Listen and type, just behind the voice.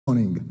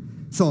Morning.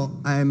 So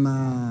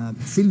I'm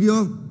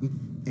Silvio,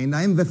 and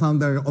I'm the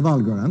founder of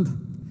Algorand.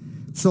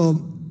 So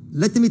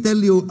let me tell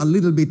you a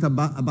little bit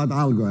about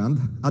Algorand.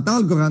 At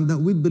Algorand,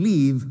 we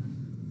believe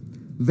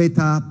that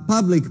a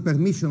public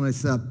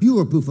permissionless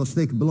pure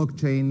proof-of-stake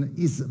blockchain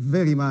is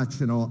very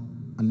much,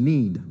 a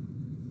need.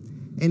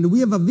 And we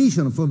have a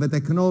vision for the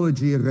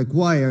technology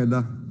required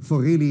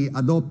for really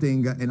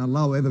adopting and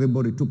allow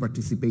everybody to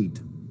participate.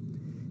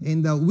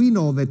 And we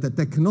know that the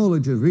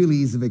technology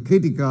really is the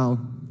critical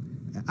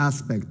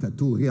aspect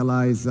to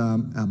realize a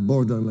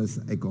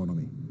borderless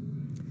economy.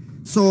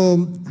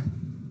 So,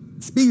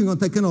 speaking of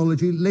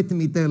technology, let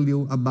me tell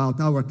you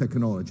about our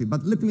technology.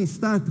 But let me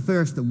start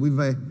first with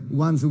the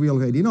ones we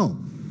already know.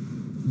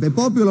 The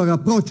popular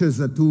approaches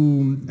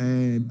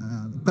to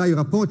prior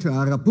approach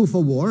are proof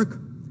of work,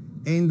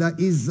 and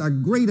is a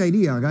great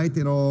idea, right?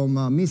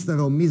 Mr.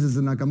 or Mrs.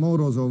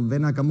 Nakamoto's or the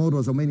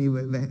Nakamoto's or many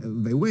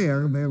they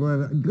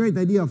were a great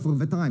idea for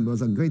the time. It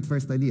was a great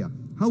first idea.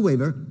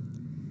 However,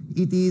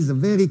 it is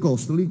very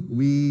costly.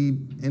 We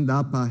end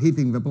up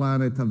hitting the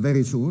planet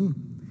very soon,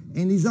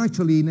 and is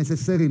actually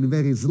necessarily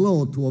very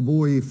slow to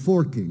avoid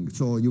forking.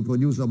 So you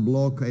produce a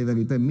block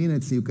every 10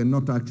 minutes, you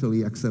cannot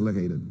actually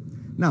accelerate it.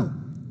 Now,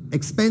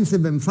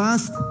 expensive and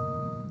fast,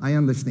 I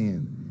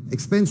understand.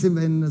 Expensive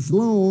and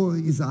slow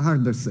is a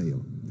harder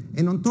sale.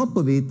 And on top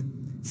of it,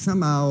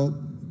 somehow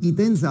it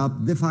ends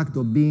up de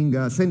facto being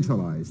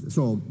centralized.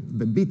 So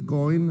the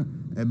Bitcoin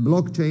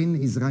blockchain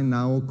is right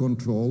now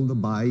controlled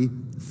by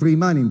free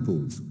mining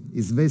pools.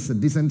 Is this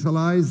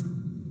decentralized?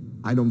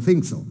 I don't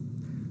think so.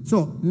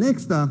 So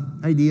next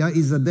idea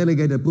is a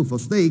delegated proof of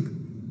stake,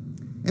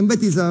 and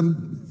that is a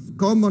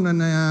common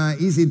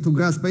and easy to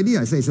grasp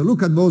idea. I say, so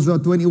look at those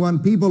 21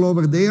 people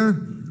over there.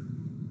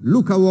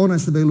 Look how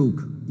honest they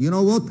look. You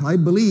know what? I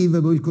believe they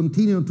will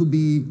continue to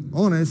be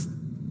honest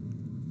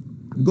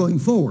going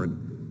forward.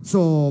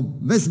 So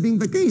this being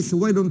the case,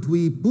 why don't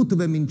we put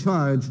them in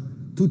charge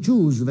to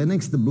choose the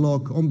next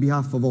block on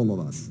behalf of all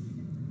of us?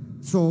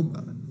 So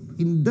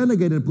in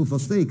delegated proof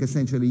of stake,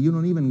 essentially, you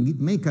don't even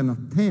make an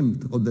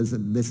attempt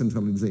at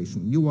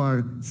decentralization. You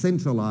are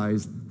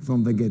centralized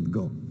from the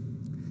get-go.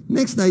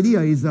 Next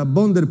idea is a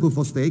bonded proof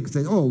of stake.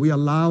 Say, oh, we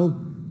allow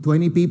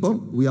 20 people,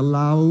 we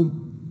allow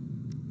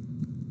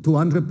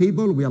 200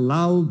 people, we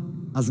allow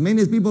as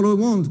many people who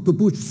want to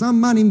push some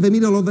money in the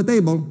middle of the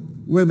table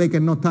where they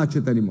cannot touch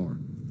it anymore.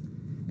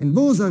 And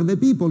those are the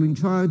people in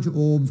charge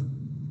of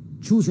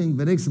choosing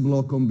the next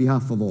block on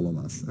behalf of all of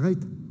us, right?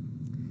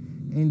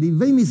 And if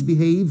they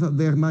misbehave,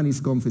 their money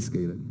is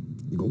confiscated.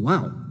 You go,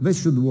 wow,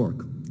 this should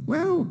work.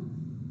 Well,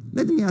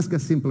 let me ask a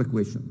simple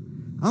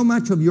question. How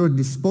much of your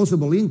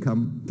disposable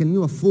income can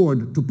you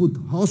afford to put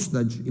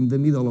hostage in the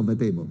middle of the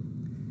table?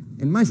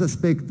 And my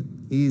suspect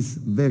is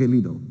very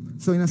little.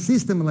 So in a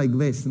system like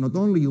this, not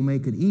only you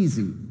make it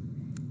easy,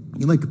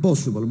 you make it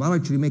possible, but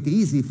actually make it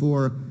easy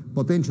for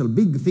potential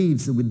big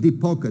thieves with deep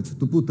pockets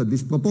to put a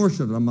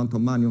disproportionate amount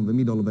of money on the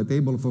middle of the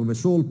table for the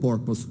sole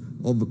purpose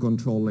of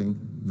controlling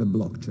the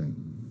blockchain.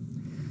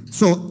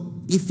 So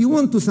if you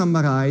want to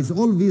summarize,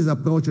 all these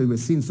approaches we've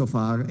seen so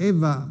far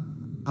have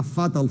a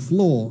fatal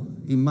flaw,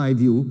 in my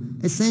view.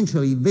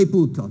 Essentially, they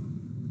put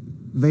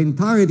the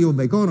entirety of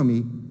the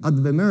economy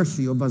at the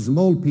mercy of a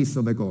small piece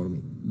of the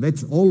economy.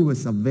 That's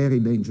always a very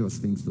dangerous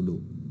thing to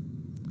do.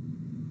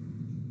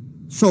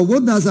 So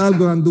what does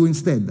Algorand do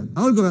instead?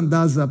 Algorand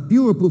does a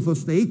pure proof of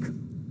stake,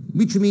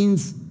 which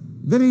means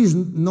there is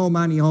no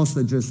money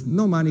hostages,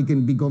 no money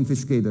can be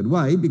confiscated.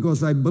 Why?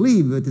 Because I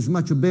believe it is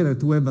much better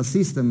to have a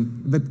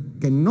system that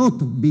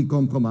cannot be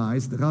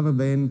compromised rather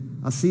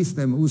than a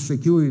system whose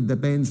security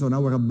depends on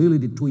our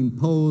ability to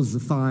impose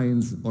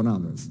fines on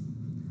others.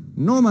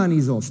 No money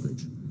is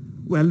hostage.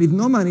 Well, if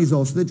no money is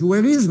hostage,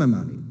 where is the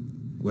money?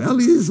 Well,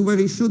 it is where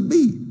it should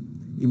be,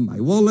 in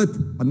my wallet,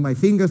 on my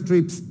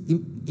fingertips,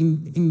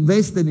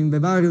 invested in the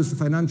various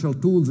financial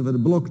tools that the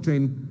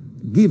blockchain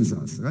gives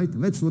us, right?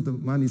 That's what the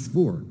money is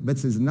for.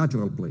 That's its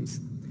natural place.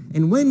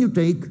 And when you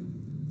take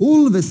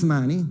all this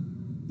money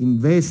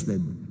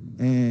invested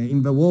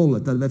in the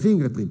wallet at the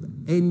fingertip,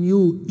 and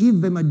you, if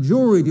the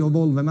majority of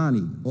all the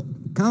money,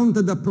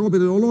 counted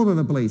appropriately all over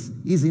the place,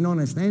 is in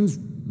honest hands,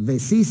 the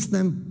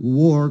system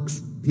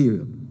works,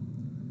 period.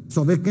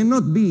 So there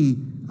cannot be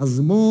a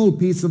small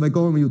piece of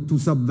economy to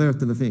subvert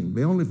the thing.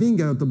 The only thing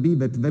has to be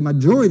that the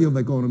majority of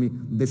the economy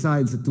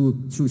decides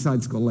to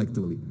suicide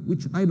collectively,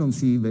 which I don't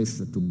see this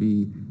to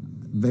be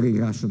a very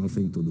rational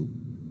thing to do.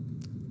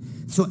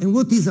 So, and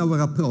what is our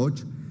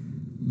approach?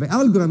 The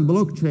Algorand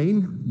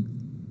blockchain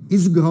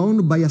is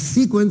grown by a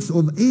sequence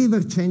of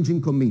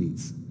ever-changing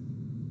committees.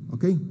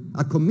 Okay?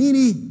 A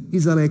committee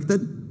is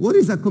elected. What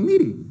is a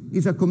committee?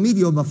 It's a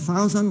committee of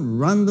 1,000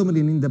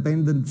 randomly and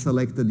independent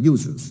selected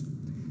users.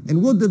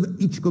 And what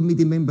each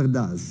committee member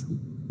does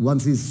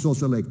once he's so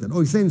selected?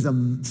 He sends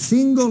a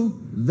single,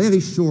 very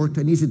short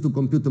and easy to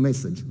compute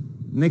message.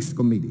 Next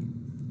committee.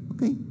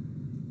 Okay?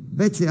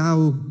 That's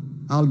how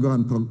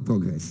Algorand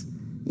progress.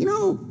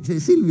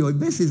 Silvio, if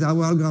this is how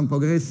Algorand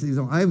progress,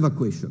 I have a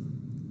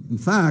question. In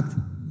fact,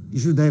 you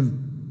should have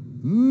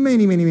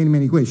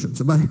many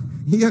questions, but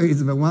here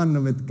is the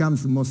one that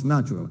comes most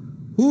natural.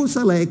 Who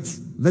selects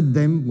the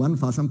damn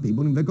 1,000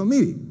 people in the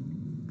committee?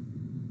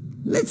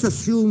 Let's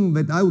assume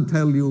that I would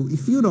tell you,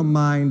 if you don't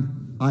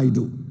mind, I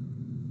do.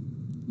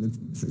 It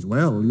says,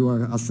 well, you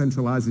are as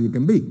centralized as you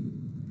can be.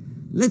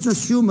 Let's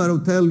assume I will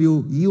tell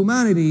you,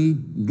 humanity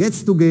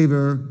gets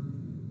together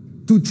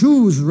to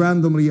choose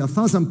randomly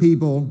 1,000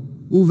 people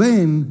who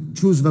then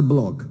choose the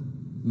block.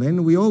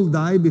 Then we all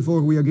die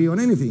before we agree on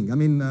anything. I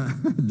mean,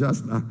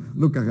 just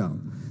look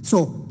around.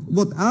 So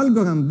what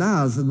Algorand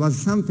does was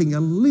something a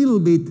little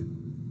bit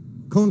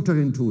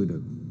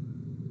counterintuitive.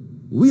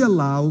 We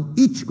allow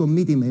each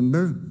committee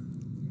member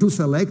to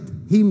select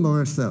him or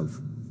herself.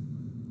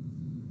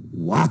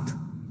 What?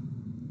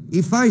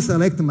 If I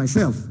select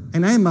myself,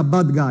 and I am a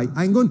bad guy,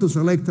 I'm going to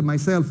select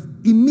myself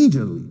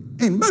immediately.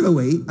 And by the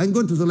way, I'm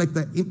going to select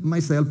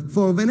myself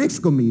for the next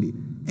committee.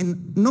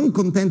 And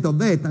non-content of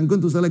that, I'm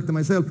going to select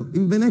myself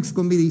in the next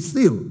committee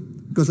still,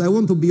 because I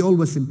want to be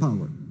always in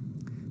power.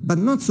 But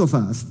not so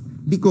fast,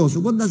 because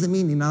what does it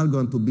mean in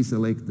Algorand to be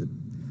selected?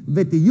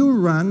 That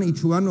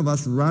each one of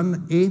us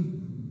run a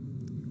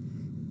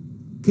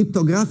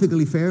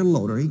cryptographically fair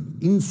lottery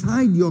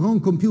inside your own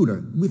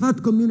computer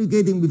without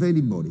communicating with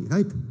anybody,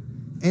 right?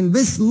 And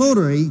this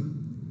lottery,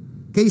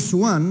 case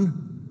one,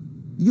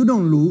 you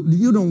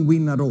don't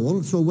win at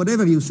all, so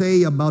whatever you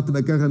say about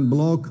the current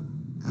block,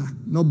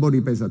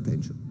 nobody pays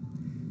attention.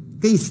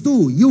 Case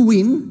two, you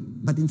win,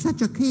 but in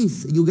such a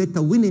case, you get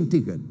a winning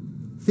ticket.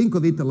 Think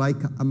of it like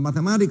a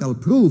mathematical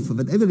proof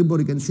that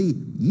everybody can see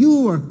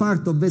you are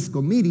part of this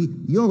committee,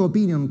 your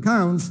opinion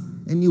counts,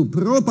 and you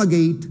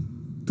propagate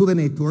to the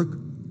network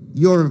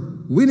your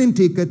winning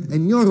ticket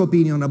and your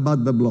opinion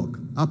about the block,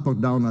 up or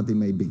down as it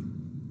may be.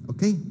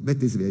 Okay?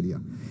 That is the idea.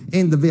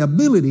 And the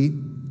ability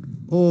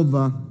of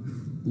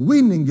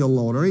winning your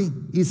lottery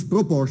is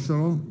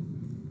proportional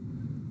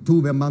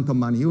to the amount of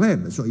money you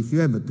have. So if you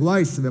have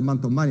twice the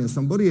amount of money as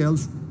somebody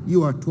else,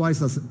 you are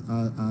twice as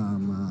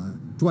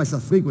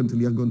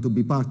frequently are going to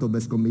be part of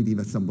this committee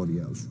as somebody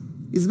else.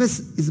 Is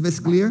this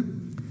clear?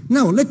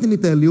 Now, let me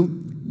tell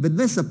you that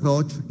this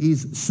approach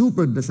is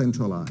super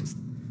decentralized,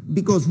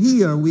 because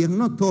here we are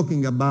not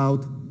talking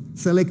about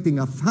selecting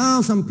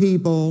 1,000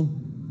 people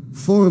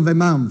for the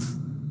month,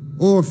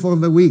 or for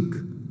the week,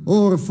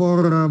 or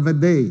for the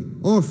day,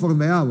 or for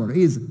the hour.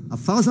 It's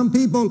 1,000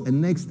 people,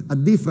 and next a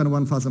different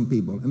 1,000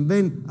 people, and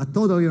then a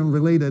totally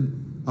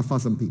unrelated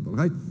 1,000 people,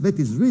 right? That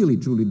is really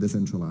truly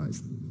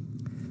decentralized.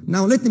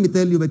 Now let me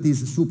tell you that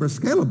is super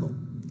scalable.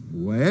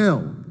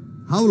 Well,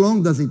 how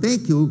long does it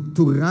take you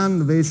to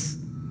run this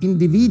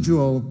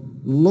individual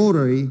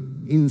lottery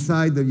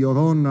inside your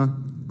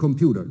own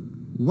computer?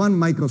 1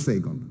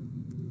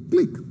 microsecond.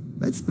 Click.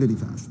 That's pretty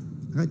fast,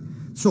 right?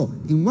 So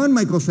in 1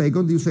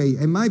 microsecond you say,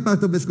 am I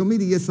part of this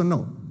committee, yes or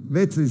no?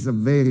 That is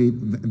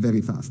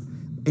very fast.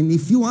 And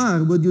if you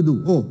are, what do you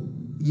do? Oh,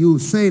 you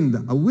send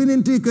a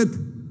winning ticket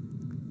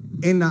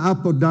and an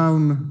up or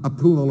down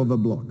approval of a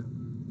block.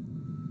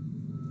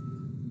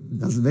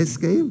 Does that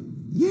scale?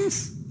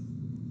 Yes,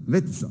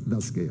 that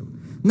does scale.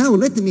 Now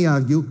let me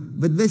argue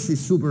that this is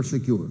super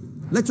secure.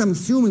 Let's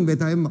assuming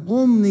that I'm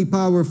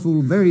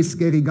omnipowerful, very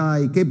scary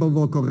guy,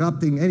 capable of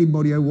corrupting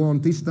anybody I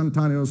want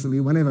instantaneously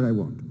whenever I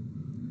want.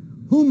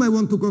 Whom I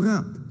want to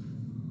corrupt?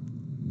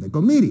 The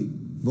committee.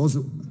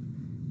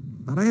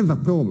 But I have a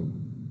problem.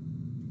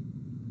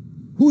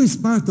 Who is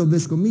part of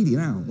this committee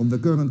now, of the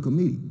current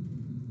committee?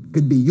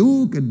 Could be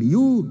you,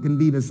 can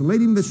be this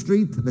lady in the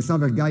street, this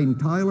other guy in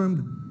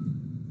Thailand.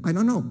 I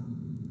don't know.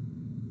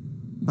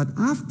 But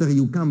after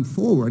you come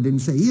forward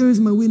and say, here is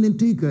my winning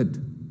ticket,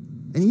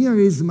 and here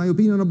is my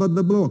opinion about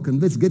the block, and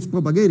this gets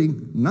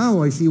propagating,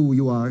 now I see who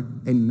you are,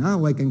 and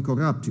now I can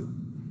corrupt you.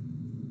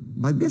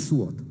 But guess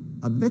what?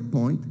 At that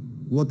point,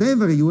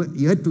 whatever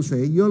you had to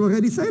say, you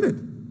already said it.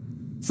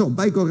 So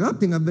by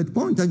corrupting at that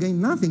point, I gain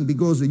nothing,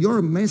 because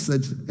your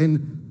message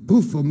and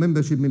proof of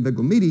membership in the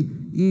committee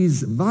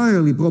is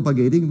virally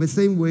propagating the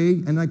same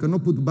way, and I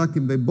cannot put back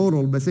in the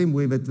bottle the same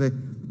way that the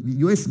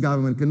US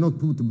government cannot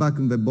put back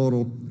in the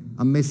bottle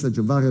a message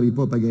virally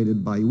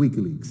propagated by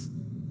WikiLeaks,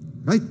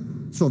 right?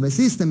 So the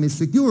system is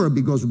secure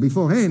because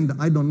beforehand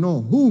I don't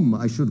know whom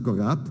I should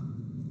corrupt,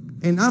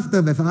 and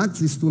after the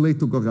fact it's too late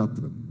to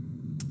corrupt them.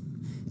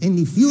 And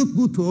if you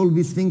put all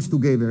these things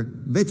together,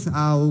 that's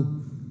how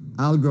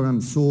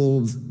Algorand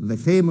solves the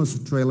famous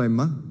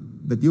trilemma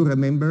that you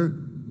remember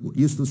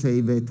used to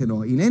say that, you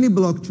know, in any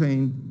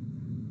blockchain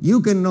you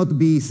cannot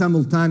be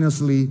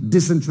simultaneously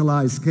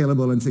decentralized,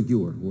 scalable, and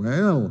secure.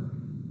 Well,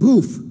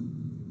 proof.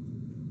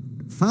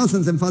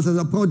 Thousands and thousands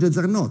of projects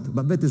are not,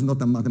 but that is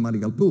not a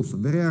mathematical proof.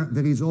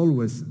 There is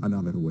always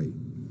another way.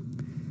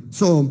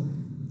 So,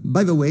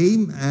 by the way,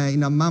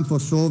 in a month or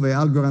so, the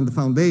Algorand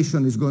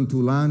Foundation is going to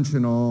launch, you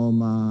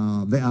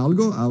know, the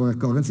ALGO, our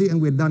currency,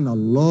 and we've done a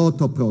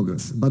lot of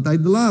progress. But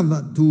I'd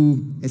love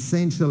to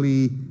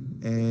essentially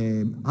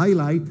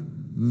highlight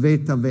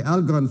that the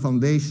Algorand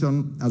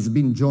Foundation has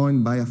been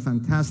joined by a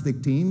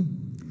fantastic team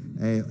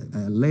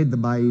led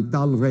by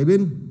Tal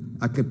Rabin,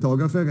 a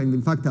cryptographer, and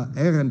in fact,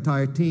 our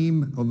entire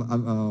team,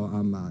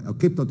 a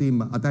crypto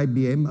team at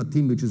IBM, a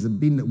team which has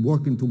been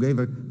working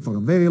together for a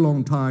very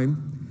long time,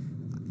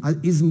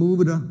 is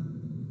moved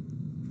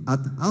at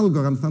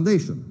Algorand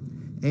Foundation.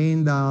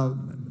 And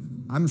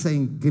I'm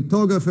saying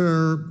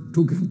cryptographer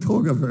to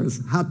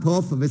cryptographers, hat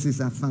off, this is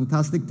a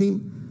fantastic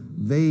team.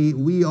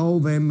 We owe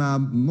them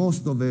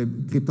most of the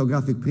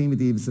cryptographic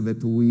primitives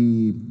that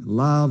we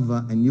love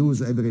and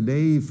use every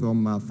day,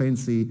 from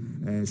fancy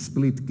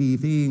split key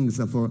things.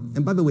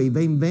 And by the way, the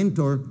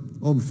inventor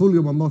of fully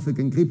homomorphic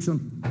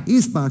encryption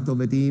is part of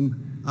the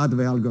team at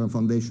the Algorand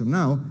Foundation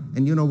now.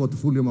 And you know what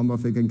fully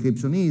homomorphic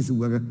encryption is,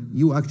 where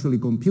you actually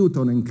compute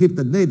on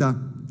encrypted data,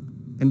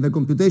 and the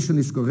computation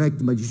is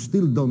correct, but you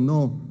still don't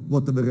know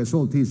what the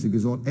result is,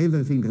 because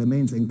everything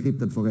remains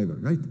encrypted forever,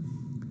 right?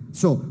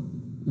 So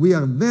we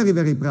are very,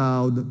 very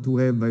proud to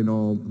have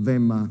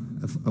them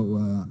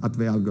at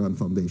the Algorand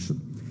Foundation.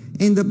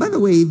 And by the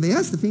way, the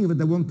last thing that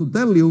I want to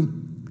tell you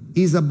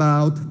is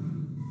about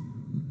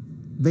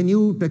the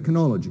new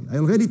technology. I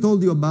already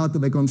told you about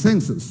the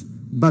consensus,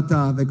 but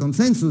the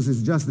consensus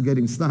is just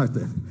getting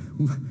started.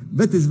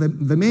 That is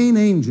the main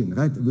engine,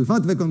 right?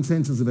 Without the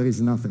consensus, there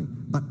is nothing.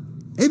 But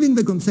having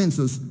the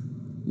consensus,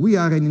 we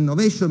are an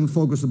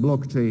innovation-focused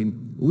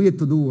blockchain. We have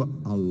to do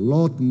a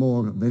lot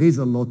more. There is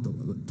a lot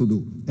to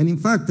do. And in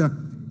fact,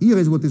 here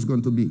is what it's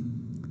going to be.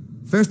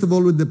 First of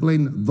all, with the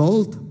plain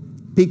vault,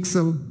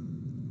 pixel,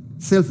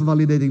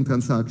 self-validating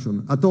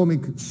transaction,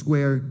 atomic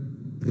square,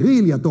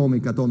 really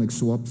atomic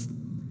swaps,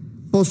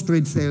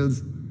 post-trade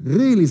sales,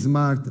 really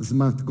smart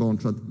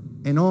contract,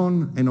 and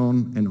on and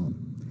on and on.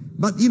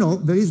 But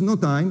there is no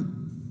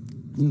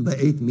time in the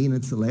 8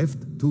 minutes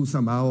left to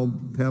somehow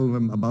tell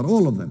them about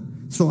all of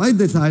them. So I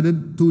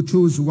decided to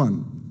choose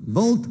one,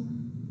 vault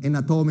and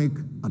atomic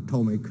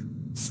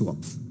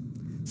swaps.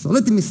 So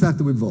let me start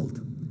with vault.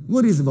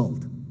 What is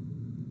vault?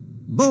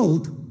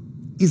 Vault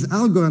is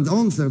Algorand's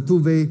answer to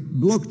the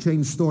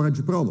blockchain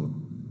storage problem.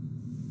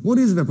 What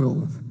is the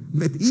problem?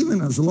 That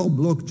even a slow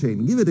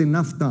blockchain, give it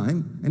enough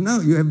time, and now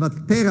you have a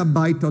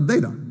terabyte of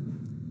data,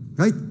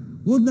 right?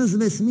 What does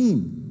this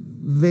mean?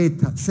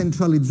 That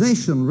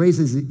centralization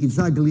raises its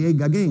ugly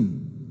egg again,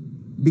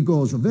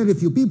 because very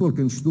few people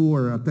can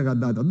store a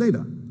terabyte of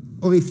data.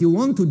 Or if you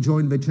want to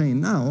join the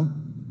chain now,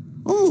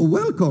 oh,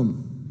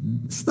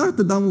 welcome. Start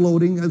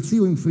downloading. I'll see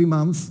you in 3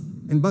 months.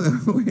 And by the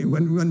way,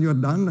 when you're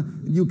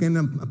done, you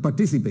can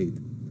participate.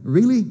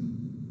 Really?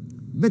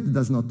 That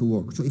does not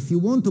work. So if you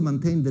want to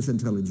maintain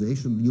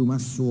decentralization, you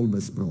must solve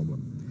this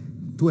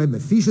problem. To have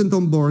efficient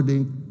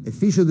onboarding,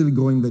 efficiently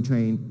growing the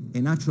chain,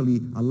 and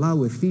actually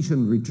allow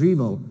efficient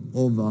retrieval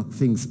of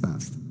things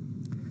past.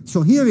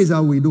 So here is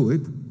how we do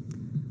it.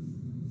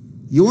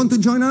 You want to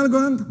join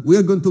Algorand? We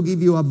are going to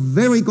give you a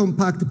very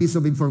compact piece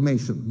of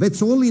information.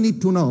 That's all you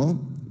need to know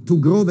to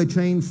grow the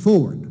chain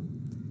forward.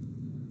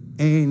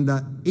 And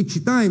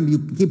each time you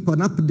keep on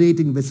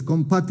updating this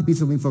compact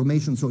piece of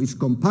information, so it's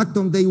compact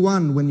on day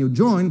 1 when you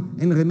join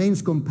and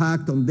remains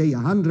compact on day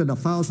 100,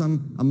 1,000,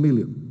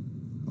 1,000,000.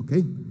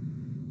 Okay?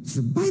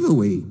 So by the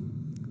way,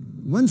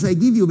 once I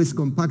give you this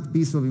compact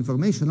piece of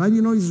information, how do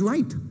you know it's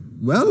right?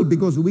 Well,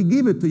 because we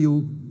give it to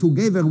you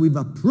together with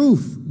a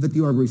proof that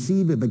you are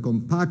receiving the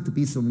compact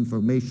piece of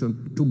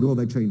information to grow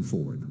the chain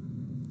forward.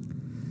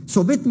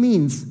 So that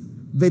means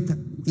that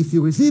if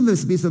you receive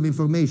this piece of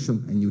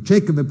information and you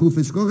check the proof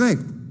is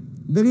correct,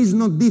 there is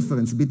no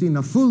difference between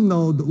a full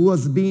node who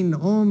has been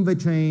on the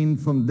chain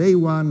from day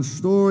 1,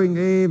 storing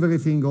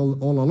everything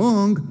all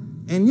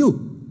along, and you.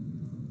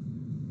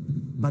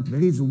 But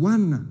there is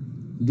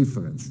one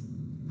difference.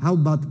 How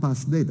about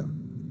past data?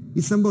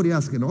 Is somebody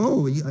asking,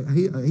 oh,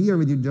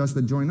 here you just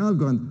joined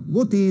Algorand,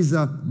 what is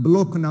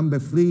block number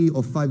 3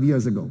 of 5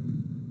 years ago?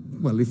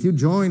 Well, if you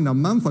joined a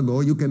month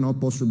ago, you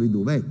cannot possibly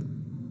do that.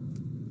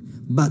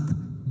 But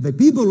the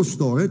people who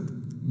store it,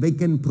 they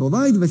can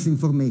provide this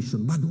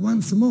information, but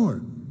once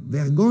more, they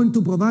are going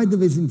to provide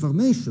this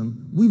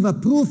information with a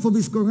proof of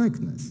its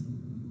correctness.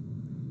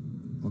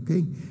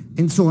 Okay?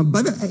 And so,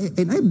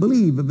 and I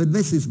believe that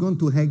this is going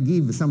to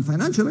give some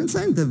financial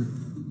incentive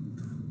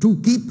to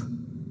keep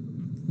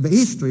the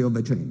history of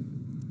the chain.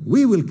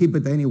 We will keep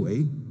it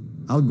anyway,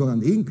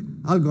 Algorand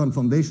Inc., Algorand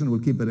Foundation will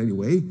keep it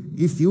anyway.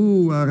 If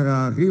you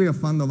are really a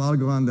fan of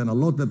Algorand and a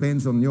lot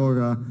depends on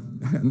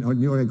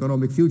your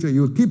economic future,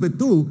 you'll keep it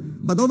too,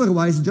 but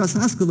otherwise just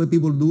ask the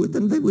people to do it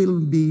and they will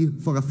be,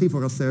 for a fee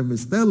for a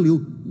service, tell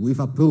you with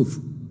a proof.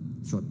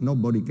 So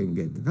nobody can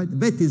get, right?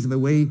 That is the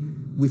way,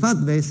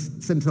 without this,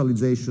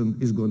 centralization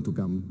is going to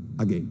come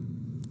again.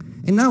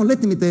 And now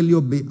let me tell you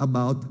a bit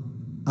about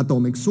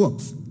atomic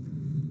swaps.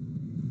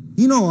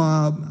 You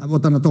know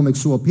what an atomic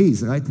swap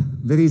is, right?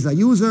 There is a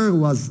user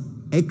who has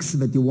X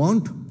that you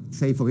want,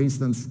 say for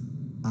instance,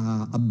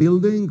 a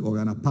building or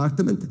an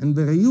apartment, and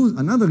there is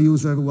another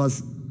user who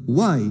has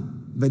Y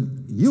that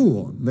you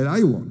want, that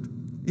I want.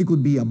 It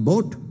could be a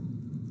boat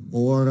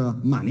or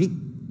money,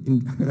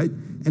 right?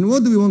 And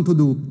what do we want to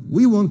do?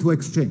 We want to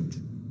exchange.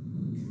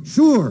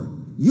 Sure,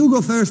 you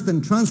go first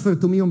and transfer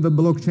to me on the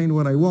blockchain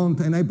what I want,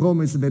 and I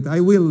promise that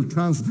I will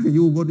transfer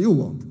you what you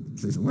want.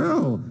 Says,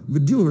 well,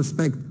 with due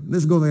respect,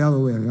 let's go the other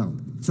way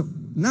around. So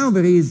now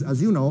there is,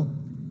 as you know,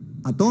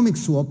 atomic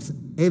swaps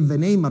have the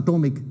name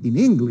atomic in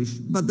English,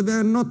 but they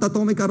are not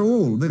atomic at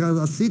all. There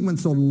are a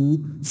sequence of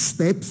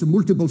steps,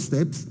 multiple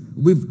steps,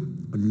 with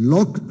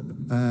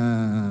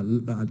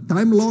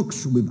time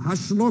locks, with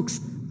hash locks,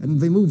 and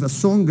they move a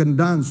song and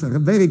dance, are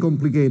very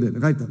complicated.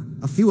 Right?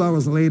 A few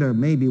hours later,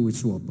 maybe we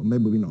swap, or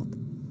maybe we not.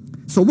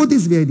 So what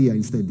is the idea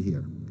instead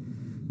here?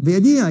 The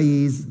idea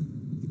is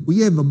we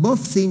have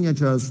both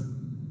signatures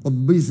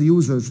of these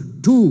users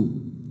to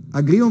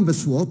agree on the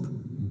swap,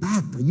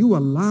 but you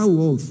allow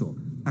also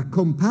a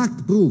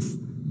compact proof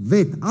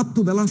that up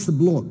to the last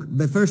block,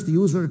 the first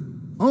user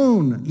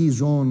owns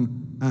his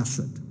own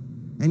asset.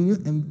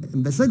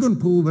 And the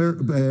second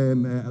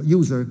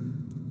user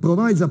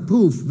provides a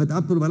proof that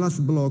up to the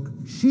last block,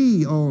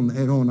 she owns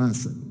her own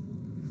asset.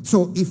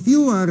 So if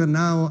you are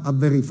now a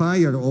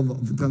verifier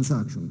of the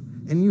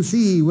transaction, and you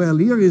see, well,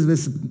 here is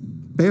this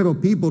pair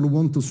of people who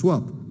want to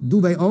swap.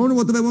 Do they own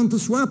what they want to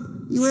swap?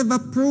 You have a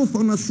proof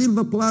on a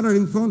silver platter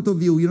in front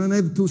of you. You don't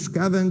have to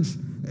scavenge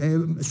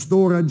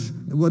storage,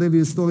 whatever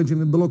is storage in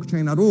the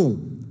blockchain at all.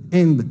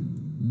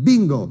 And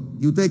bingo,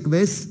 you take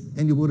this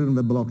and you put it in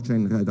the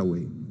blockchain right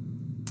away.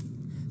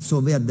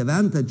 So the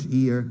advantage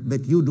here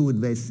that you do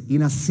this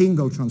in a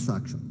single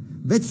transaction.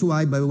 That's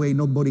why, by the way,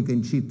 nobody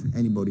can cheat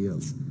anybody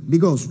else.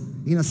 Because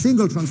in a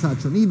single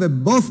transaction, either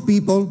both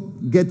people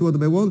get what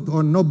they want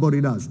or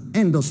nobody does.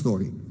 End of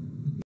story.